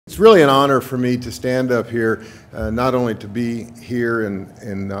It's really an honor for me to stand up here, not only to be here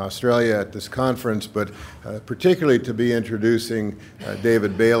in Australia at this conference, but particularly to be introducing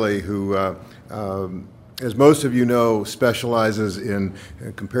David Bayley, who, as most of you know, specializes in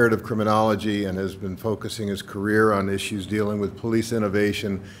comparative criminology and has been focusing his career on issues dealing with police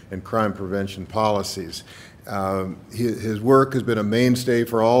innovation and crime prevention policies. His work has been a mainstay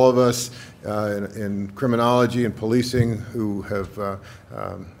for all of us in criminology and policing who have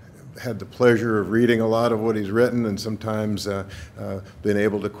had the pleasure of reading a lot of what he's written and sometimes been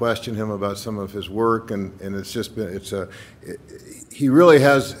able to question him about some of his work, and it's just been, he really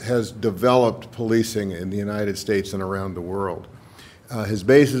has developed policing in the United States and around the world. His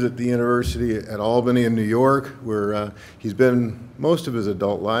base is at the University at Albany in New York, where he's been most of his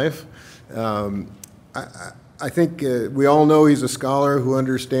adult life. I think we all know he's a scholar who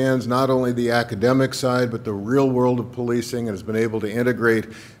understands not only the academic side, but the real world of policing, and has been able to integrate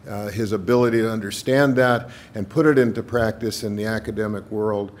his ability to understand that and put it into practice in the academic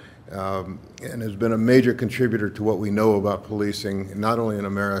world, and has been a major contributor to what we know about policing, not only in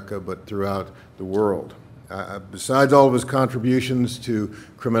America, but throughout the world. Besides all of his contributions to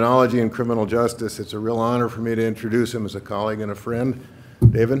criminology and criminal justice, it's a real honor for me to introduce him as a colleague and a friend.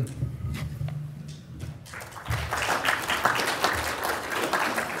 David?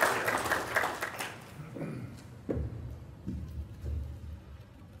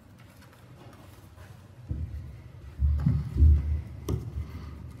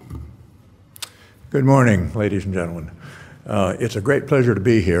 Good morning, ladies and gentlemen. It's a great pleasure to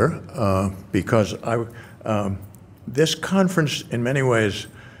be here because this conference, in many ways,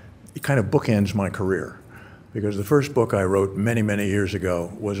 it kind of bookends my career. Because the first book I wrote many, many years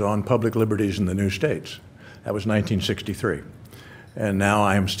ago was on public liberties in the new states. That was 1963. And now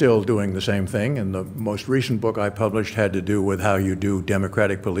I am still doing the same thing, and the most recent book I published had to do with how you do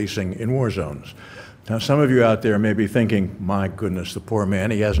democratic policing in war zones. Now, some of you out there may be thinking, my goodness, the poor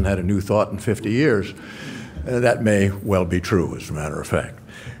man, he hasn't had a new thought in 50 years. That may well be true, as a matter of fact.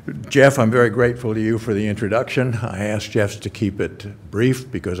 Jeff, I'm very grateful to you for the introduction. I asked Jeff to keep it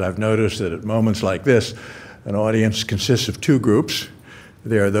brief because I've noticed that at moments like this, an audience consists of two groups.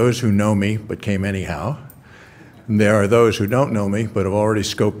 There are those who know me but came anyhow, and there are those who don't know me but have already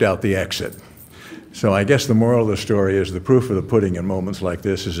scoped out the exit. So I guess the moral of the story is the proof of the pudding in moments like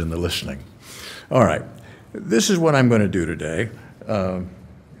this is in the listening. All right, this is what I'm going to do today.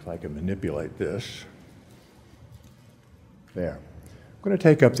 If I can manipulate this. There. I'm going to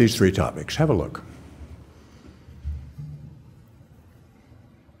take up these three topics. Have a look.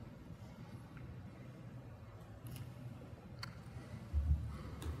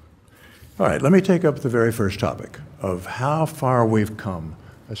 All right, let me take up the very first topic of how far we've come,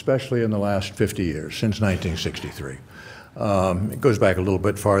 especially in the last 50 years, since 1963. It goes back a little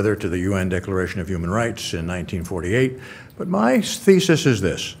bit farther to the UN Declaration of Human Rights in 1948. But my thesis is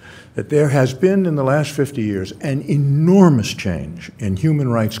this, that there has been in the last 50 years an enormous change in human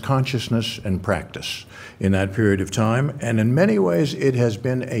rights consciousness and practice in that period of time. And in many ways, it has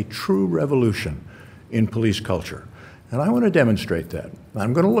been a true revolution in police culture. And I want to demonstrate that.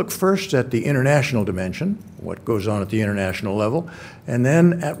 I'm going to look first at the international dimension, what goes on at the international level, and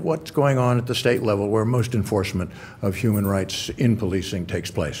then at what's going on at the state level where most enforcement of human rights in policing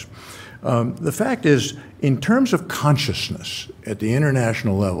takes place. The fact is, in terms of consciousness at the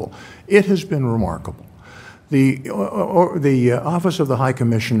international level, it has been remarkable. The Office of the High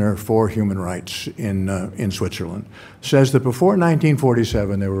Commissioner for Human Rights in Switzerland says that before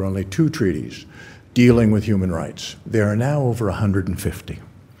 1947 there were only 2 treaties dealing with human rights. There are now over 150.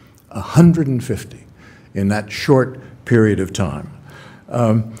 150 in that short period of time.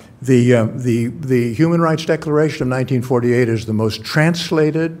 The Human Rights Declaration of 1948 is the most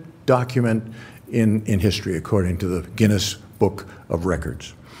translated document in history, according to the Guinness Book of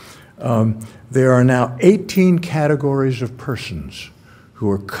Records. There are now 18 categories of persons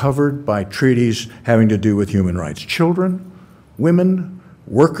who are covered by treaties having to do with human rights. Children, women,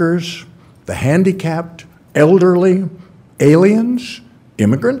 workers, the handicapped, elderly, aliens,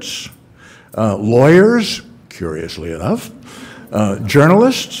 immigrants, lawyers, curiously enough,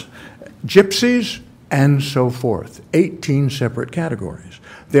 journalists, gypsies, and so forth. 18 separate categories.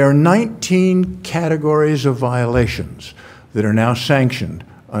 There are 19 categories of violations that are now sanctioned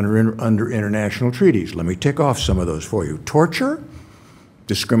under international treaties. Let me tick off some of those for you. Torture,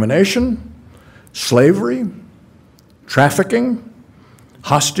 discrimination, slavery, trafficking,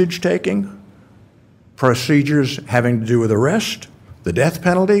 hostage-taking, procedures having to do with arrest, the death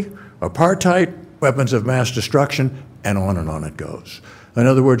penalty, apartheid, weapons of mass destruction, and on it goes. In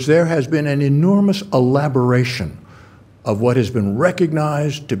other words, there has been an enormous elaboration of what has been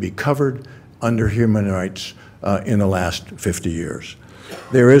recognized to be covered under human rights in the last 50 years.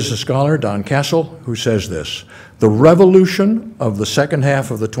 There is a scholar, Don Castle, who says this: "The revolution of the second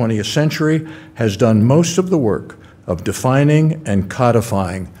half of the 20th century has done most of the work of defining and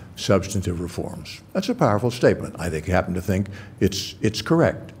codifying substantive reforms." That's a powerful statement. I happen to think it's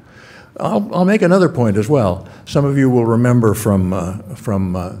correct. I'll make another point as well. Some of you will remember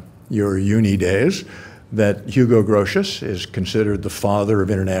from your uni days that Hugo Grotius is considered the father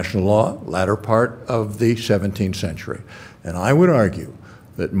of international law, latter part of the 17th century. And I would argue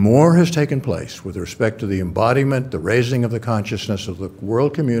that more has taken place with respect to the embodiment, the raising of the consciousness of the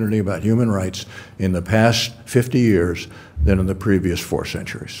world community about human rights in the past 50 years than in the previous 4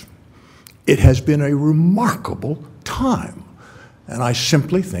 centuries. It has been a remarkable time, and I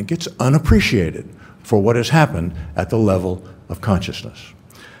simply think it's unappreciated for what has happened at the level of consciousness.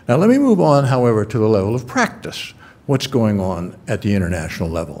 Now let me move on, however, to the level of practice. What's going on at the international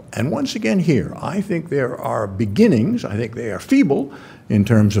level? And once again here, I think there are beginnings, I think they are feeble in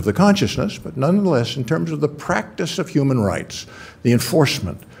terms of the consciousness, but nonetheless in terms of the practice of human rights, the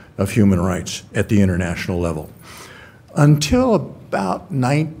enforcement of human rights at the international level. Until about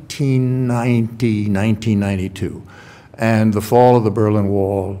 1990, 1992, and the fall of the Berlin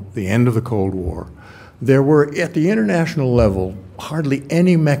Wall, the end of the Cold War, there were, at the international level, hardly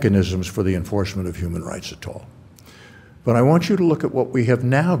any mechanisms for the enforcement of human rights at all. But I want you to look at what we have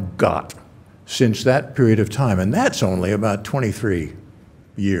now got since that period of time, and that's only about 23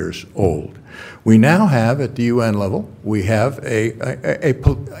 years old. We now have, at the UN level, we have a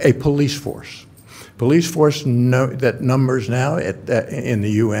police force. Police force that numbers now in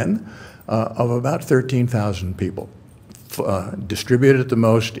the UN of about 13,000 people, distributed at the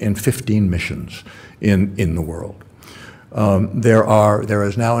most in 15 missions in the world. There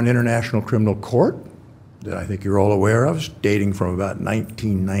is now an international criminal court that I think you're all aware of, dating from about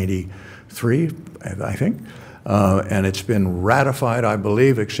 1993, I think. And it's been ratified, I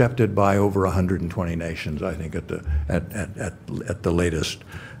believe, accepted by over 120 nations, I think, at the latest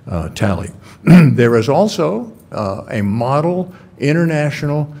tally. There is also a model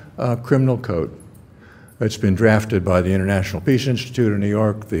international criminal code. It's been drafted by the International Peace Institute in New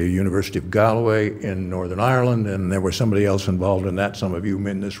York, the University of Galway in Northern Ireland, and there was somebody else involved in that. Some of you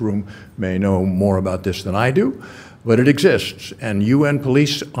in this room may know more about this than I do, but it exists. And UN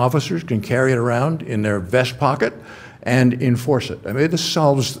police officers can carry it around in their vest pocket and enforce it. I mean, this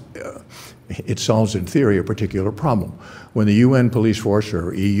solves, it solves in theory a particular problem. When the UN police force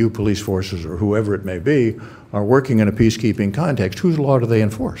or EU police forces or whoever it may be are working in a peacekeeping context, whose law do they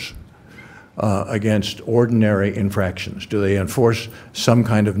enforce? Against ordinary infractions? Do they enforce some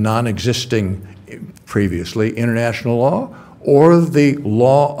kind of non-existing, previously, international law, or the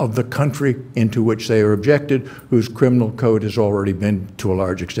law of the country into which they are objected, whose criminal code has already been, to a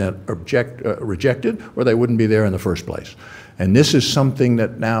large extent, rejected, or they wouldn't be there in the first place? And this is something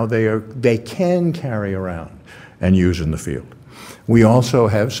that now they can carry around and use in the field. We also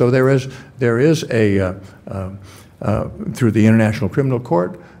have, so there is a, through the International Criminal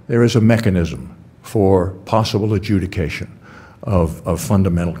Court, there is a mechanism for possible adjudication of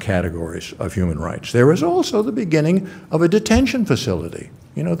fundamental categories of human rights. There is also the beginning of a detention facility.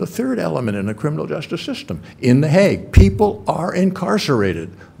 You know, the third element in the criminal justice system. In The Hague, people are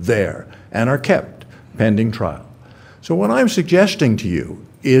incarcerated there and are kept pending trial. So what I'm suggesting to you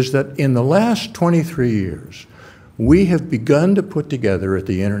is that in the last 23 years, we have begun to put together at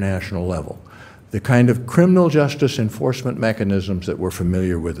the international level the kind of criminal justice enforcement mechanisms that we're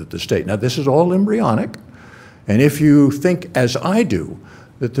familiar with at the state. Now, this is all embryonic, and if you think, as I do,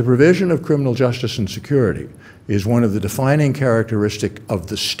 that the provision of criminal justice and security is one of the defining characteristics of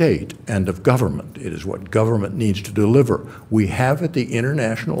the state and of government, it is what government needs to deliver, we have at the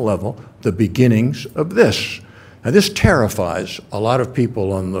international level the beginnings of this. Now, this terrifies a lot of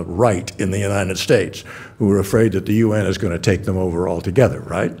people on the right in the United States who are afraid that the UN is going to take them over altogether,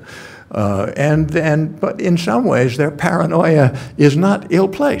 right? But in some ways, their paranoia is not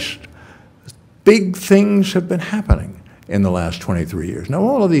ill-placed. Big things have been happening in the last 23 years. Now,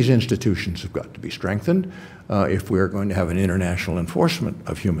 all of these institutions have got to be strengthened if we're going to have an international enforcement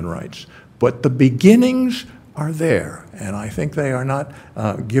of human rights. But the beginnings are there, and I think they are not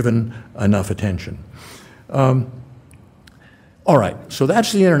given enough attention. All right, so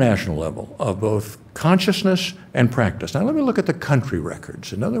that's the international level of both consciousness and practice. Now let me look at the country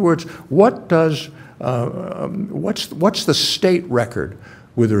records. In other words, what's the state record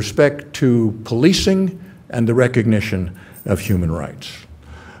with respect to policing and the recognition of human rights?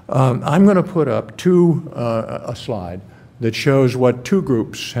 I'm going to put up a slide that shows what two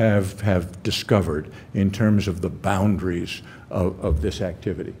groups have discovered in terms of the boundaries of this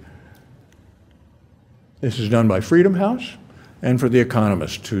activity. This is done by Freedom House and for The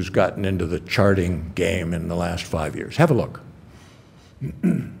Economist, who's gotten into the charting game in the last 5 years. Have a look.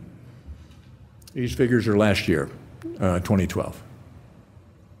 These figures are last year, 2012.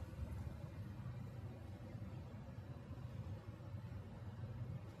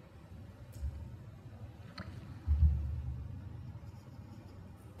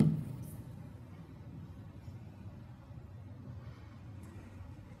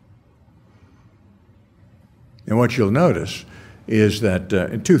 And what you'll notice is that,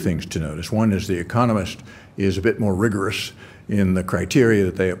 two things to notice. One is The Economist is a bit more rigorous in the criteria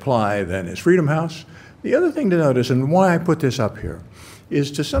that they apply than is Freedom House. The other thing to notice, and why I put this up here, is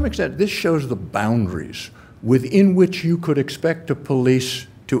to some extent this shows the boundaries within which you could expect a police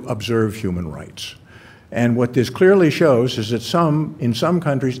to observe human rights. And what this clearly shows is that in some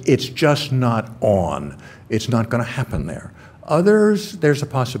countries, it's just not on. It's not going to happen there. Others, there's a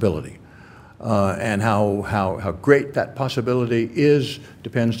possibility. And how great that possibility is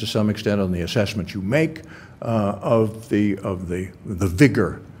depends to some extent on the assessment you make of the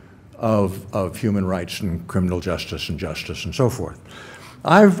vigor of human rights and criminal justice and so forth.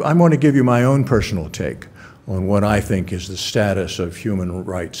 I'm going to give you my own personal take on what I think is the status of human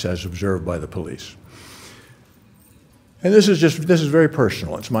rights as observed by the police. And this is very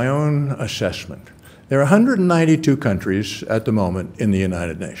personal. It's my own assessment. There are 192 countries at the moment in the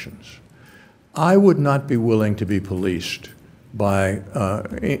United Nations. I would not be willing to be policed by,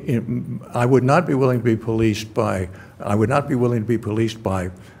 I would not be willing to be policed by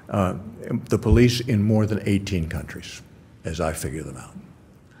the police in more than 18 countries, as I figure them out.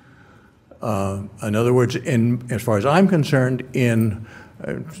 In other words, as far as I'm concerned, in,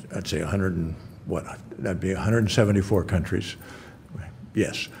 I'd say that'd be 174 countries.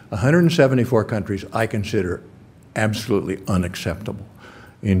 Yes, 174 countries I consider absolutely unacceptable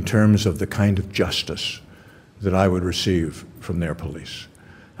in terms of the kind of justice that I would receive from their police.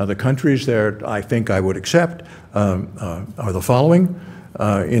 Now, the countries there I think I would accept are the following.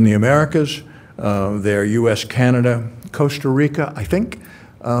 In the Americas, they're US, Canada, Costa Rica, I think,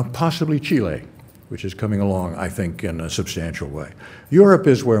 possibly Chile, which is coming along, I think, in a substantial way. Europe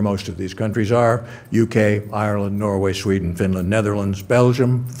is where most of these countries are: UK, Ireland, Norway, Sweden, Finland, Netherlands,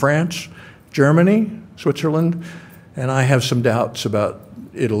 Belgium, France, Germany, Switzerland, and I have some doubts about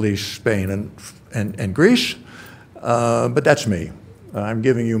Italy, Spain, and Greece, but that's me. I'm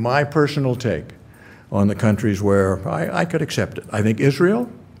giving you my personal take on the countries where I could accept it. I think Israel,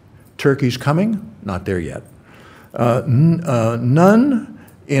 Turkey's coming, not there yet. None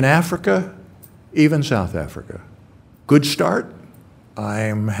in Africa, even South Africa. Good start.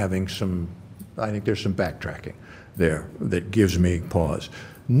 I think there's some backtracking there that gives me pause.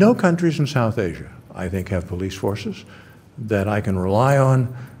 No countries in South Asia, I think, have police forces that I can rely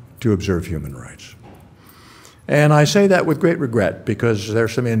on to observe human rights. And I say that with great regret because there are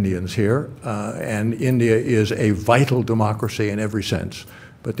some Indians here, and India is a vital democracy in every sense,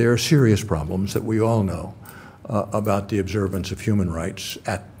 but there are serious problems that we all know about the observance of human rights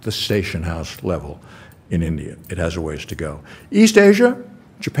at the station house level in India. It has a ways to go. East Asia,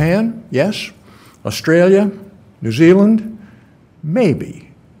 Japan, yes. Australia, New Zealand,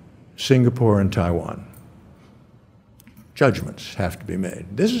 maybe. Singapore and Taiwan. Judgments have to be made.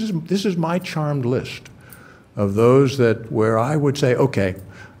 This is my charmed list of those where I would say, okay,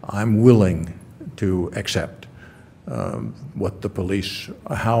 I'm willing to accept what the police,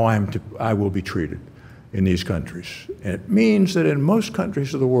 how I will be treated in these countries. And it means that in most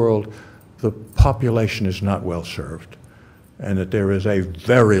countries of the world, the population is not well served, and that there is a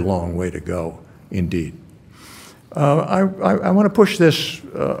very long way to go indeed. I want to push this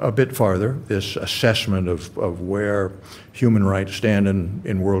a bit farther, this assessment of where human rights stand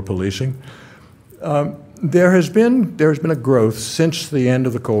in world policing. There has been a growth since the end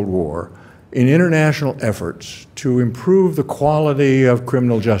of the Cold War in international efforts to improve the quality of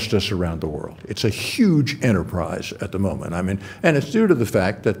criminal justice around the world. It's a huge enterprise at the moment. I mean, and it's due to the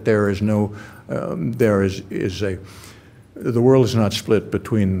fact that the world is not split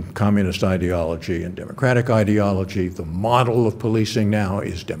between communist ideology and democratic ideology. The model of policing now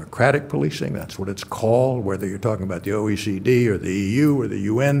is democratic policing. That's what it's called, whether you're talking about the OECD or the EU or the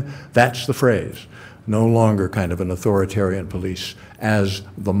UN, that's the phrase. No longer kind of an authoritarian police as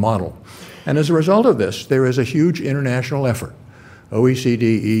the model. And as a result of this, there is a huge international effort.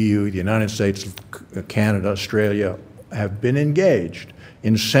 OECD, EU, the United States, Canada, Australia have been engaged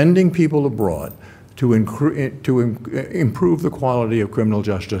in sending people abroad to improve the quality of criminal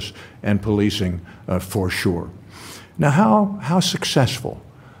justice and policing for sure. Now, how successful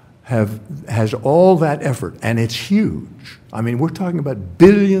has all that effort, and it's huge. I mean, we're talking about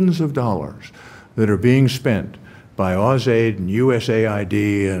billions of dollars that are being spent by AusAid and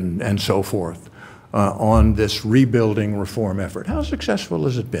USAID and so forth on this rebuilding reform effort. How successful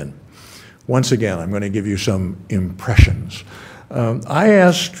has it been? Once again, I'm going to give you some impressions. I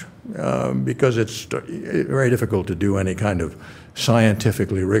asked, because it's very difficult to do any kind of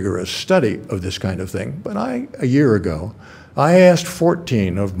scientifically rigorous study of this kind of thing, but a year ago, I asked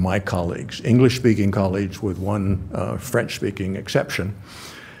 14 of my colleagues, English-speaking colleagues with one French-speaking exception,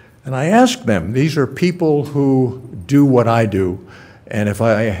 and I asked them, these are people who do what I do, and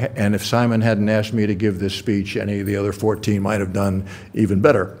if Simon hadn't asked me to give this speech, any of the other 14 might have done even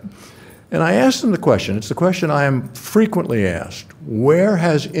better. And I asked them the question, it's the question I am frequently asked, where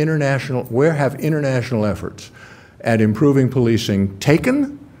have international efforts at improving policing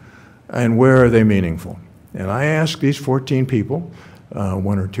taken, and where are they meaningful? And I asked these 14 people,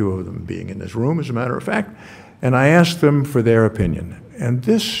 one or two of them being in this room, as a matter of fact, and I asked them for their opinion. And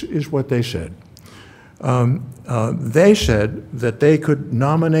this is what they said. They said that they could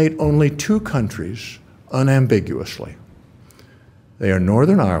nominate only 2 countries unambiguously. They are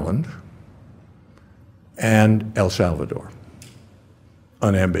Northern Ireland and El Salvador,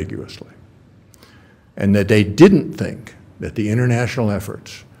 unambiguously. And that they didn't think that the international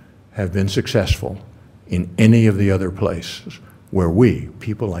efforts have been successful in any of the other places where we,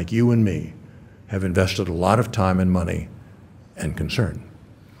 people like you and me, have invested a lot of time and money and concern.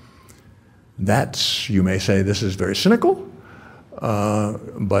 That's, you may say this is very cynical,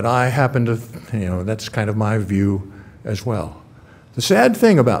 but I happen to, that's kind of my view as well. The sad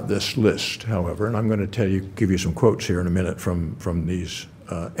thing about this list, however, and I'm going to give you some quotes here in a minute from these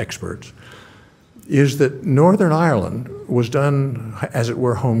experts, is that Northern Ireland was done, as it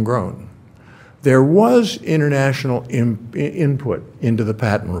were, homegrown. There was international input into the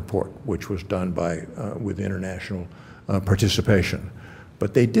Patton report, which was done with international participation.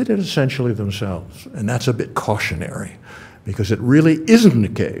 But they did it essentially themselves, and that's a bit cautionary, because it really isn't the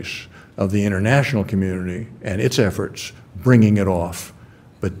case of the international community and its efforts bringing it off,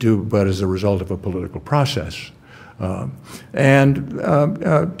 but as a result of a political process. To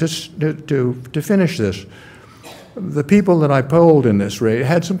finish this, the people that I polled in this race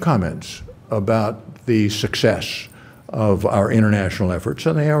had some comments about the success of our international efforts,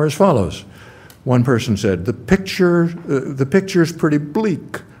 and they are as follows. One person said, the picture's pretty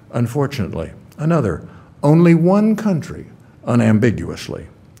bleak, unfortunately. Another, only one country, unambiguously.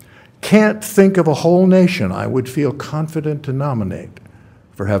 Can't think of a whole nation I would feel confident to nominate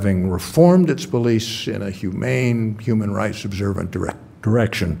for having reformed its police in a humane, human rights observant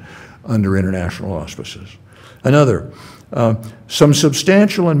direction under international auspices. Another, some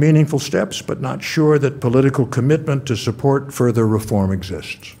substantial and meaningful steps, but not sure that political commitment to support further reform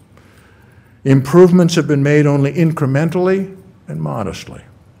exists. Improvements have been made only incrementally and modestly.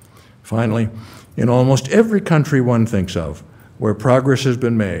 Finally, in almost every country one thinks of where progress has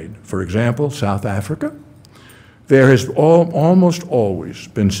been made, for example, South Africa, there has almost always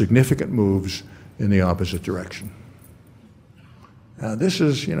been significant moves in the opposite direction. Now this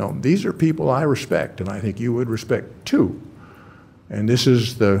is, these are people I respect, and I think you would respect too. And this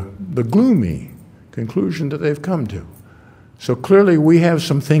is the gloomy conclusion that they've come to. So clearly we have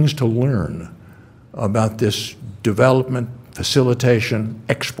some things to learn about this development, facilitation,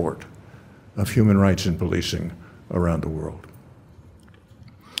 export of human rights in policing around the world.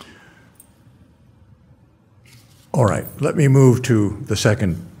 All right, let me move to the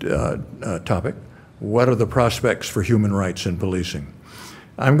second topic. What are the prospects for human rights in policing?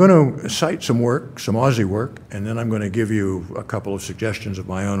 I'm going to cite some work, some Aussie work, and then I'm going to give you a couple of suggestions of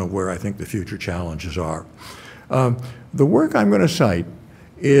my own of where I think the future challenges are. The work I'm going to cite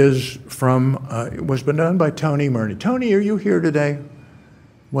is was been done by Tony Murney. Tony, are you here today?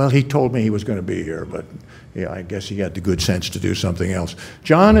 Well, he told me he was going to be here, but yeah, I guess he had the good sense to do something else.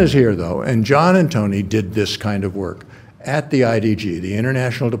 John is here, though, and John and Tony did this kind of work at the IDG, the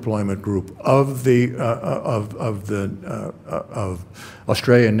International Deployment Group of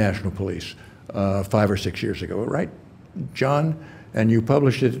Australian National Police 5 or 6 years ago, right, John? And you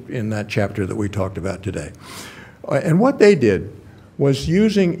published it in that chapter that we talked about today. And what they did was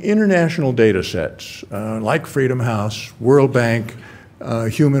using international data sets like Freedom House, World Bank,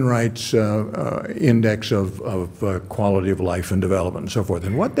 Human Rights Index of Quality of Life and Development and so forth.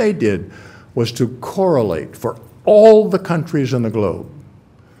 And what they did was to correlate for all the countries in the globe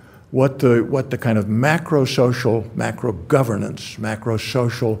what the kind of macro-social, macro-governance,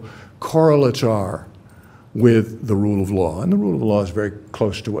 macro-social correlates are with the rule of law. And the rule of law is very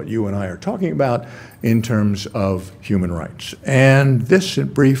close to what you and I are talking about in terms of human rights. And this,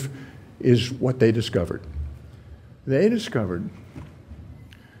 in brief, is what they discovered. They discovered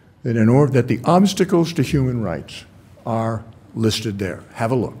that that the obstacles to human rights are listed there.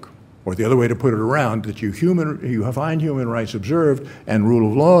 Have a look. Or the other way to put it around, that you find human rights observed and rule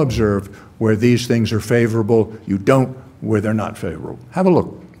of law observed where these things are favorable, you don't where they're not favorable. Have a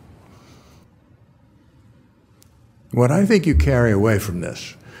look. What I think you carry away from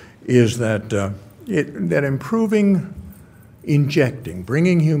this is that, that improving, injecting,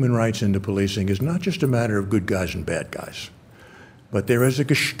 bringing human rights into policing is not just a matter of good guys and bad guys, but there is a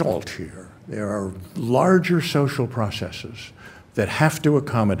gestalt here. There are larger social processes that have to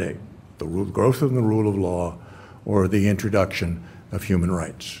accommodate the growth of the rule of law or the introduction of human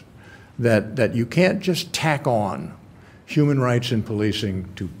rights. That you can't just tack on human rights in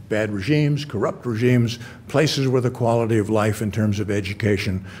policing to bad regimes, corrupt regimes, places where the quality of life in terms of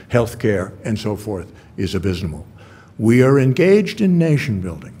education, health care, and so forth is abysmal. We are engaged in nation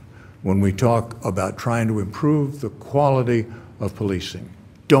building when we talk about trying to improve the quality of policing.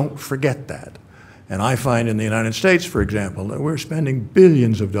 Don't forget that. And I find in the United States, for example, that we're spending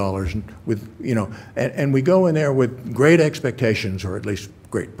billions of dollars with, and we go in there with great expectations, or at least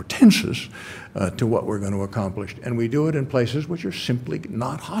great pretenses, to what we're going to accomplish. And we do it in places which are simply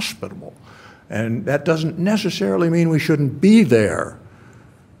not hospitable. And that doesn't necessarily mean we shouldn't be there,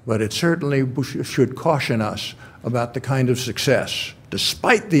 but it certainly should caution us about the kind of success,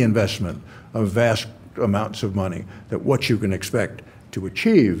 despite the investment of vast amounts of money, that what you can expect to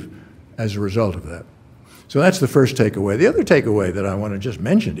achieve as a result of that. So that's the first takeaway. The other takeaway that I want to just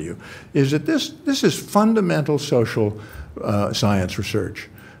mention to you is that this is fundamental social science research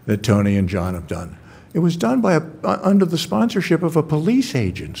that Tony and John have done. It was done by under the sponsorship of a police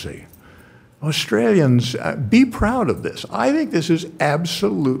agency. Australians, be proud of this. I think this is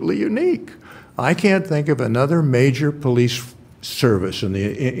absolutely unique. I can't think of another major police service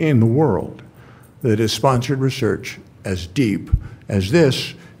in the world that has sponsored research as deep as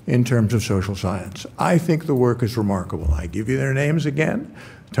this in terms of social science. I think the work is remarkable. I give you their names again: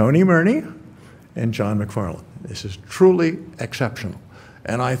 Tony Murney and John McFarlane. This is truly exceptional.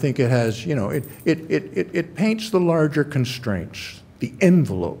 And I think it has, it paints the larger constraints, the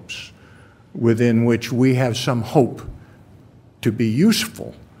envelopes within which we have some hope to be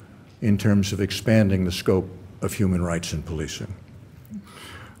useful in terms of expanding the scope of human rights in policing.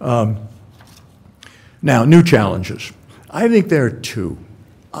 Now, new challenges. I think there are two.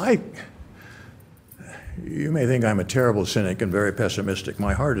 You may think I'm a terrible cynic and very pessimistic.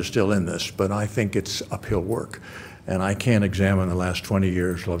 My heart is still in this, but I think it's uphill work. And I can't examine the last 20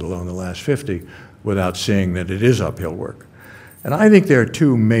 years, let alone the last 50, without seeing that it is uphill work. And I think there are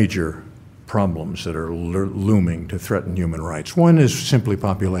two major problems that are looming to threaten human rights. One is simply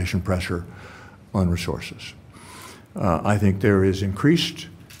population pressure on resources. I think there is increased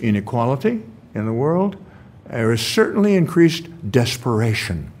inequality in the world. There is certainly increased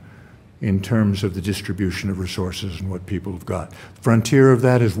desperation in terms of the distribution of resources and what people have got. The frontier of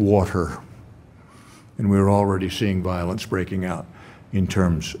that is water. And we're already seeing violence breaking out in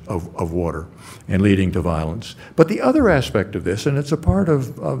terms of water and leading to violence. But the other aspect of this, and it's a part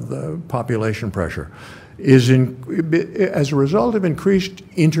of the population pressure, is as a result of increased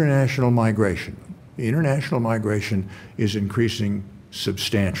international migration. International migration is increasing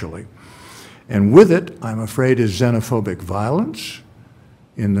substantially. And with it, I'm afraid, is xenophobic violence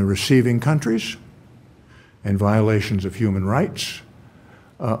in the receiving countries and violations of human rights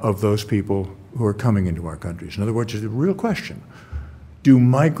of those people who are coming into our countries. In other words, it's a real question. Do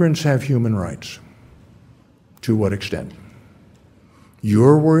migrants have human rights? To what extent?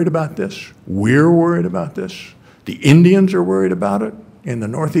 You're worried about this. We're worried about this. The Indians are worried about it in the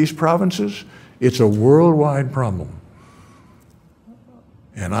Northeast provinces. It's a worldwide problem.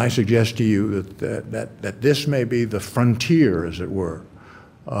 And I suggest to you that this may be the frontier, as it were,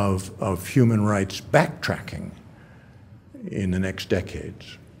 of human rights backtracking in the next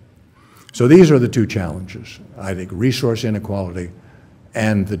decades. So these are the two challenges. I think resource inequality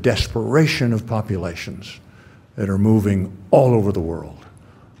and the desperation of populations that are moving all over the world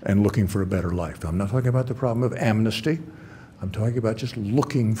and looking for a better life. I'm not talking about the problem of amnesty. I'm talking about just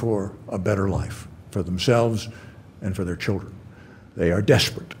looking for a better life for themselves and for their children. They are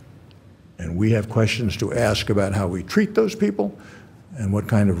desperate. And we have questions to ask about how we treat those people and what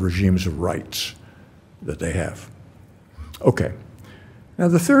kind of regimes of rights that they have. Okay. Now,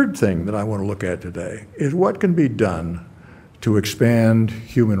 the third thing that I want to look at today is what can be done to expand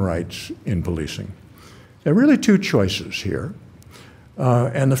human rights in policing. There are really two choices here.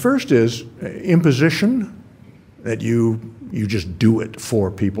 And the first is imposition that you just do it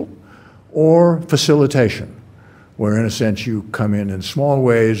for people, or facilitation, where in a sense you come in small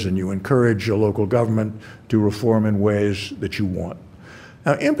ways and you encourage your local government to reform in ways that you want.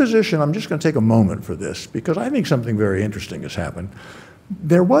 Now, imposition, I'm just going to take a moment for this because I think something very interesting has happened.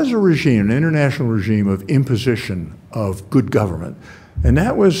 There was a regime, an international regime of imposition of good government, and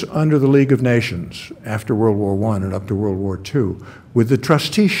that was under the League of Nations after World War I and up to World War II with the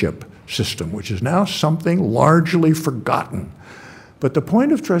trusteeship system, which is now something largely forgotten. But the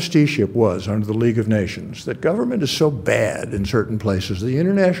point of trusteeship was, under the League of Nations, that government is so bad in certain places, the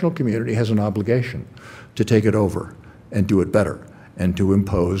international community has an obligation to take it over and do it better and to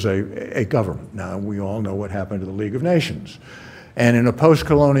impose a government. Now, we all know what happened to the League of Nations. And in a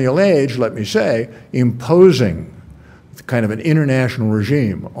post-colonial age, let me say, imposing kind of an international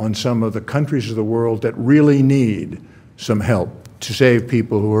regime on some of the countries of the world that really need some help to save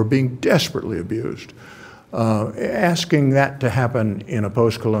people who are being desperately abused. Asking that to happen in a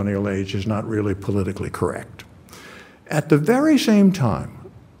post-colonial age is not really politically correct. At the very same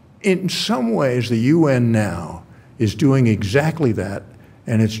time, in some ways, the UN now is doing exactly that,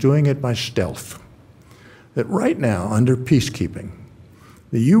 and it's doing it by stealth. That right now, under peacekeeping,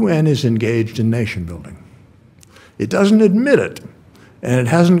 the UN is engaged in nation building. It doesn't admit it, and it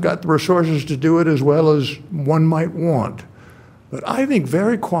hasn't got the resources to do it as well as one might want. But I think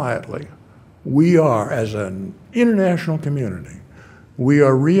very quietly, we are, as an international community, we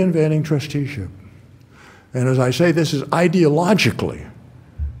are reinventing trusteeship. And as I say, this is ideologically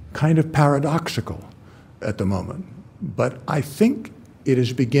kind of paradoxical at the moment. But I think it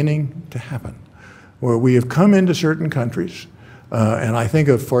is beginning to happen, where we have come into certain countries, and I think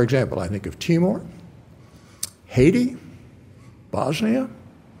of, for example, I think of Timor, Haiti, Bosnia,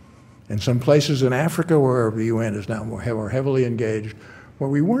 and some places in Africa where the UN is now more heavily engaged, where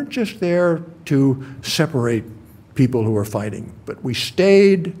we weren't just there to separate people who are fighting, but we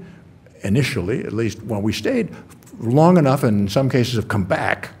stayed initially, at least, well, we stayed long enough and in some cases have come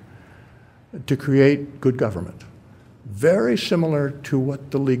back to create good government. Very similar to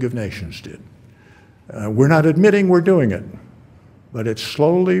what the League of Nations did. We're not admitting we're doing it, but it's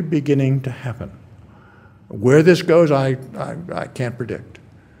slowly beginning to happen. Where this goes, I can't predict,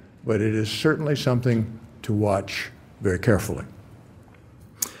 but it is certainly something to watch very carefully.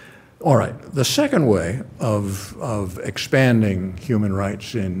 All right, the second way of expanding human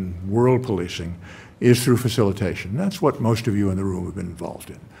rights in world policing is through facilitation. That's what most of you in the room have been involved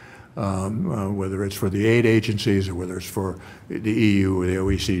in, whether it's for the aid agencies or whether it's for the EU or the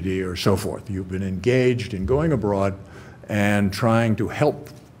OECD or so forth. You've been engaged in going abroad and trying to help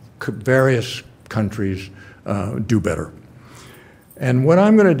various countries do better. And what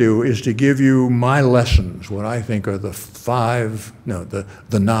I'm going to do is to give you my lessons, what I think are the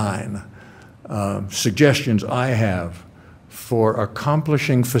nine suggestions I have for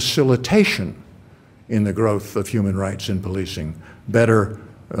accomplishing facilitation in the growth of human rights in policing better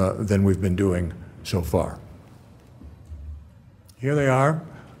than we've been doing so far. Here they are.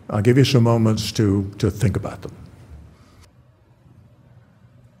 I'll give you some moments to think about them.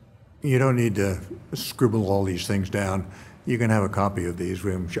 You don't need to scribble all these things down. You can have a copy of these.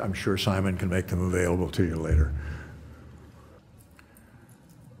 I'm sure Simon can make them available to you later.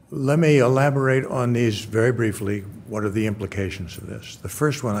 Let me elaborate on these very briefly. What are the implications of this? The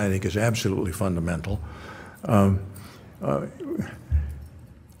first one I think is absolutely fundamental.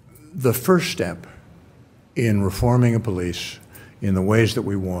 The first step in reforming a police in the ways that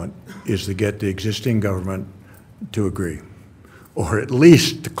we want is to get the existing government to agree, or at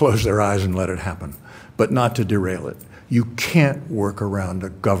least to close their eyes and let it happen, but not to derail it. You can't work around a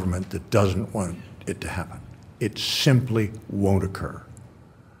government that doesn't want it to happen. It simply won't occur.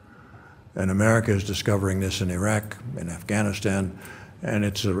 And America is discovering this in Iraq, in Afghanistan, and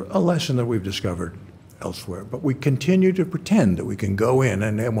it's a lesson that we've discovered elsewhere. But we continue to pretend that we can go in,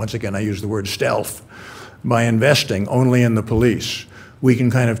 and once again I use the word stealth, by investing only in the police. We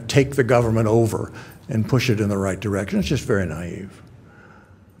can kind of take the government over and push it in the right direction. It's just very naive.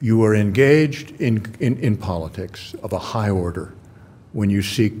 You are engaged in politics of a high order when you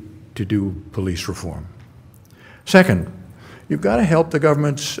seek to do police reform. Second, you've got to help the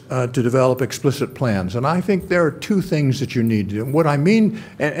governments to develop explicit plans. And I think there are two things that you need to do. What I mean,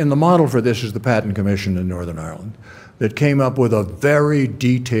 and the model for this is the Patent Commission in Northern Ireland that came up with a very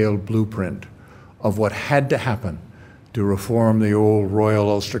detailed blueprint of what had to happen to reform the old Royal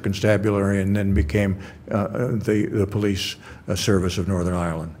Ulster Constabulary and then became the police service of Northern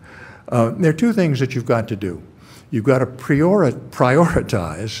Ireland. There are two things that you've got to do. You've got to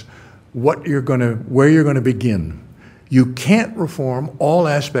prioritize where you're going to begin. You can't reform all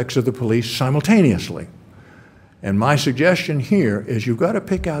aspects of the police simultaneously. And my suggestion here is you've got to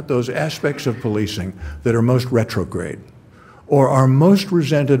pick out those aspects of policing that are most retrograde or are most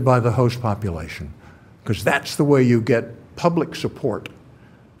resented by the host population, because that's the way you get public support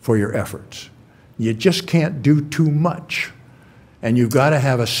for your efforts. You just can't do too much. And you've got to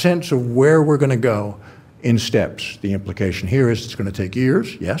have a sense of where we're going to go in steps. The implication here is it's going to take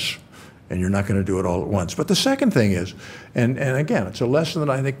years, yes, and you're not going to do it all at once. But the second thing is, and again, it's a lesson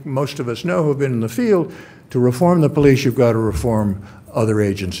that I think most of us know who have been in the field, to reform the police, you've got to reform other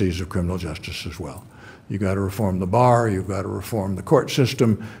agencies of criminal justice as well. You've got to reform the bar, you've got to reform the court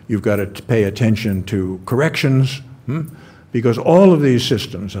system, you've got to pay attention to corrections, because all of these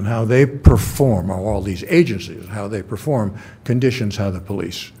systems and how they perform, or all these agencies, how they perform, conditions how the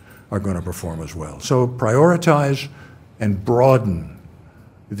police are going to perform as well. So prioritize and broaden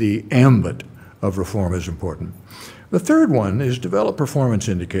the ambit of reform is important. The third one is develop performance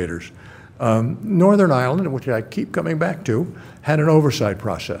indicators. Northern Ireland, which I keep coming back to, had an oversight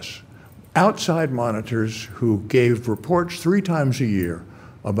process. Outside monitors who gave reports 3 times a year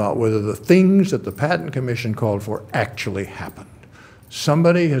about whether the things that the Patent Commission called for actually happened.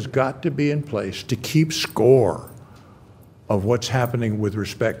 Somebody has got to be in place to keep score of what's happening with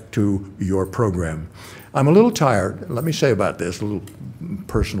respect to your program. I'm a little tired, let me say about this, a little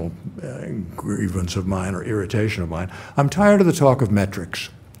personal grievance of mine or irritation of mine. I'm tired of the talk of metrics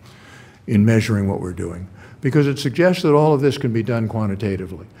in measuring what we're doing, because it suggests that all of this can be done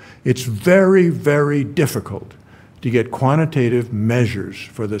quantitatively. It's very, very difficult to get quantitative measures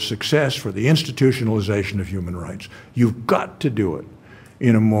for the success, for the institutionalization of human rights. You've got to do it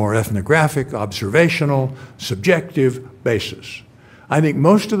in a more ethnographic, observational, subjective basis. I think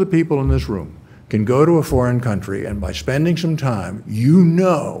most of the people in this room can go to a foreign country, and by spending some time, you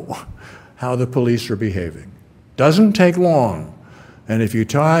know how the police are behaving. Doesn't take long. And if you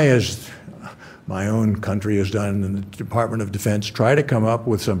try, as my own country has done in the Department of Defense, try to come up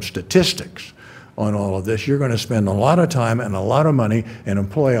with some statistics on all of this, you're going to spend a lot of time and a lot of money and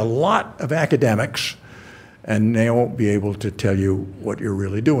employ a lot of academics, and they won't be able to tell you what you're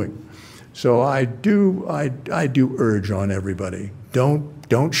really doing. So I do urge on everybody,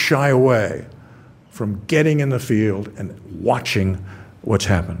 don't shy away from getting in the field and watching what's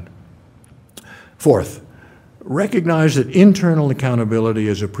happened. Fourth, recognize that internal accountability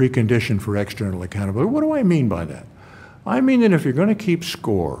is a precondition for external accountability. What do I mean by that? I mean that if you're going to keep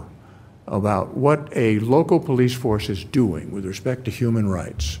score about what a local police force is doing with respect to human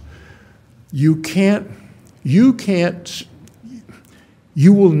rights, you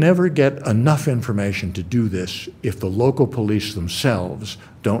will never get enough information to do this if the local police themselves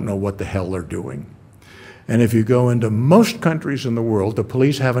don't know what the hell they're doing. And if you go into most countries in the world, the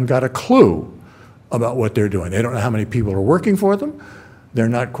police haven't got a clue about what they're doing. They don't know how many people are working for them. They're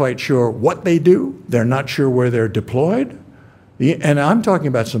not quite sure what they do. They're not sure where they're deployed. And I'm talking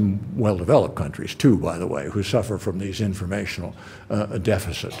about some well-developed countries too, by the way, who suffer from these informational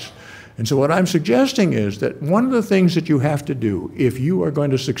deficits. And so what I'm suggesting is that one of the things that you have to do if you are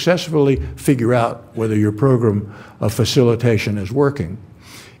going to successfully figure out whether your program of facilitation is working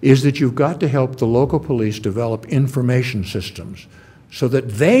is that you've got to help the local police develop information systems so that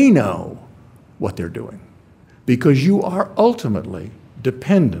they know what they're doing. Because you are ultimately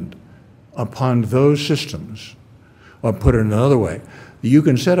dependent upon those systems. Or put it another way, you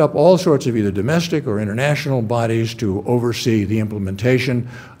can set up all sorts of either domestic or international bodies to oversee the implementation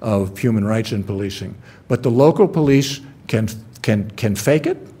of human rights in policing. But the local police can fake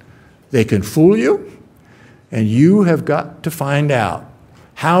it, they can fool you, and you have got to find out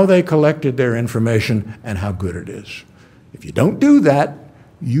how they collected their information and how good it is. If you don't do that,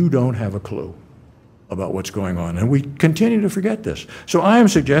 you don't have a clue about what's going on, and we continue to forget this. So I am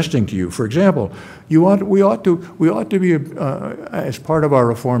suggesting to you, for example, we ought to be, as part of our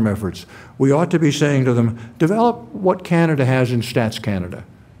reform efforts, we ought to be saying to them, develop what Canada has in Stats Canada,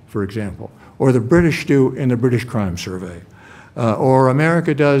 for example, or the British do in the British Crime Survey, or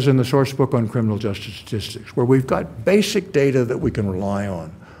America does in the Source Book on Criminal Justice Statistics, where we've got basic data that we can rely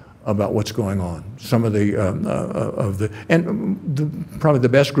on about what's going on. Some of the, probably the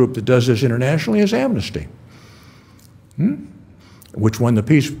best group that does this internationally is Amnesty, which won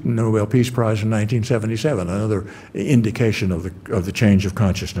the Nobel Peace Prize in 1977, another indication of the change of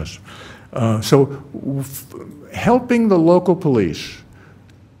consciousness. So helping the local police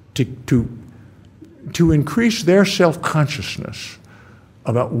to increase their self-consciousness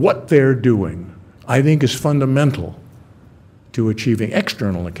about what they're doing, I think is fundamental to achieving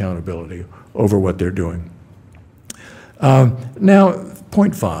external accountability over what they're doing. Now,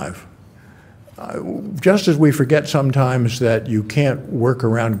 point 5. Just as we forget sometimes that you can't work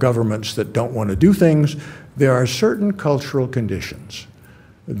around governments that don't want to do things, there are certain cultural conditions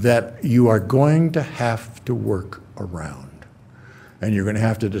that you are going to have to work around. And you're going to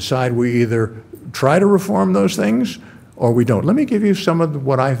have to decide we either try to reform those things or we don't. Let me give you some of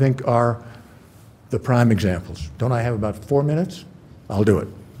what I think are the prime examples. Don't I have about 4 minutes? I'll do it.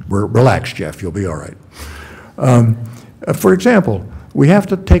 Relax, Jeff, you'll be all right. For example, we have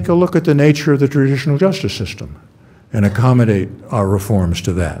to take a look at the nature of the traditional justice system and accommodate our reforms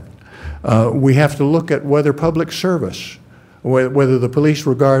to that. We have to look at whether public service, whether the police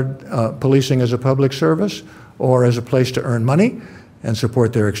regard policing as a public service or as a place to earn money and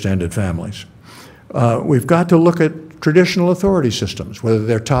support their extended families. We've got to look at traditional authority systems, whether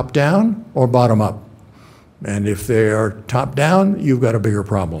they're top-down or bottom-up. And if they are top-down, you've got a bigger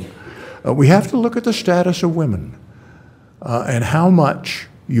problem. We have to look at the status of women and how much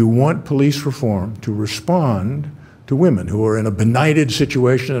you want police reform to respond to women who are in a benighted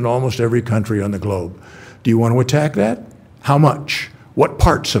situation in almost every country on the globe. Do you want to attack that? How much? What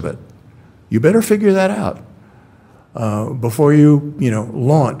parts of it? You better figure that out before you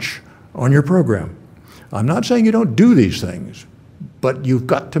launch on your program. I'm not saying you don't do these things, but you've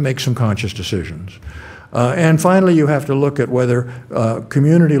got to make some conscious decisions. And finally, you have to look at whether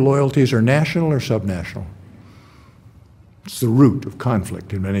community loyalties are national or subnational. It's the root of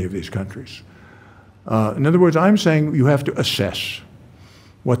conflict in many of these countries. In other words, I'm saying you have to assess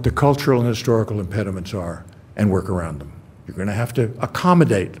what the cultural and historical impediments are and work around them. You're going to have to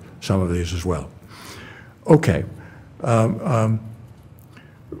accommodate some of these as well. Okay.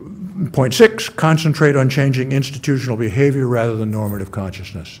 Point 6, concentrate on changing institutional behavior rather than normative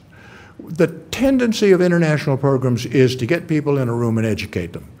consciousness. The tendency of international programs is to get people in a room and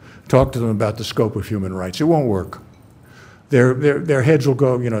educate them, talk to them about the scope of human rights. It won't work. Their heads will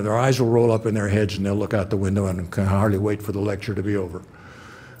go, their eyes will roll up in their heads and they'll look out the window and can hardly wait for the lecture to be over.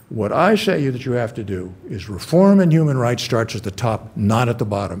 What I say that you have to do is reform in human rights starts at the top, not at the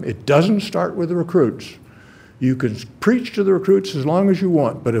bottom. It doesn't start with the recruits. You can preach to the recruits as long as you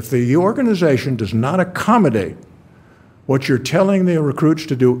want, but if the organization does not accommodate what you're telling the recruits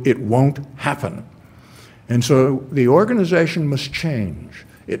to do, it won't happen. And so the organization must change.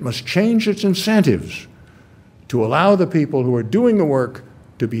 It must change its incentives to allow the people who are doing the work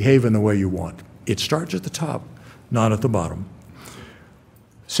to behave in the way you want. It starts at the top, not at the bottom.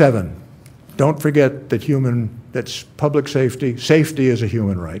 7, don't forget that that's public safety. Safety is a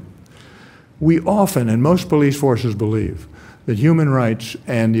human right. We often, and most police forces believe, that human rights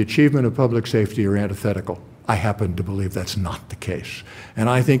and the achievement of public safety are antithetical. I happen to believe that's not the case. And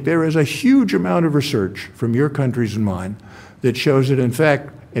I think there is a huge amount of research from your countries and mine that shows that, in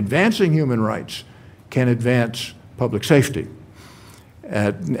fact, advancing human rights can advance public safety.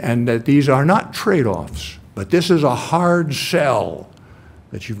 And that these are not trade-offs, but this is a hard sell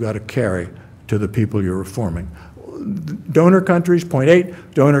that you've got to carry to the people you're reforming. Donor countries, point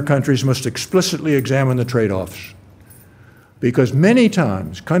 8, donor countries must explicitly examine the trade-offs. Because many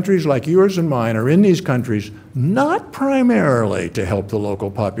times, countries like yours and mine are in these countries not primarily to help the local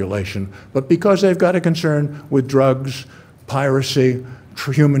population, but because they've got a concern with drugs, piracy,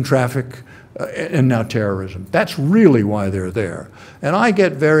 human traffic, and now terrorism. That's really why they're there. And I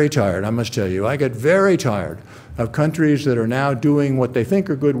get very tired, I must tell you, I get very tired of countries that are now doing what they think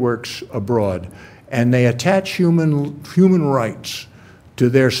are good works abroad, and they attach human rights to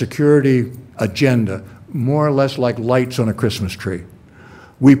their security agenda, more or less like lights on a Christmas tree.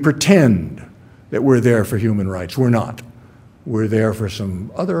 We pretend that we're there for human rights. We're not. We're there for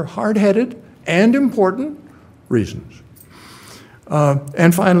some other hard-headed and important reasons.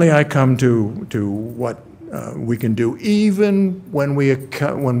 And finally, I come to what we can do even when we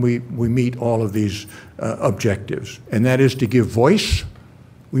meet all of these objectives, and that is to give voice.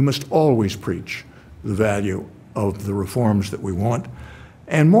 We must always preach the value of the reforms that we want.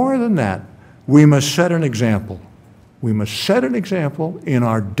 And more than that, we must set an example. We must set an example in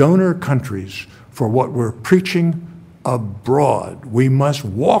our donor countries for what we're preaching abroad. We must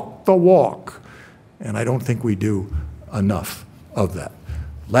walk the walk, and I don't think we do enough of that.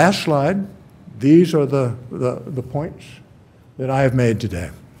 Last slide. These are the points that I have made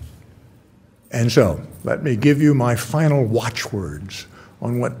today. And so, let me give you my final watchwords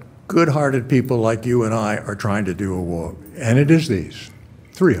on what good-hearted people like you and I are trying to do, and it is these,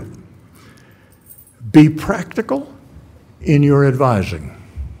 3 of them. Be practical in your advising.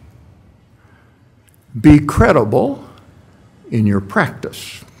 Be credible in your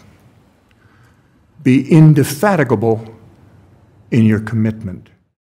practice. Be indefatigable in your commitment.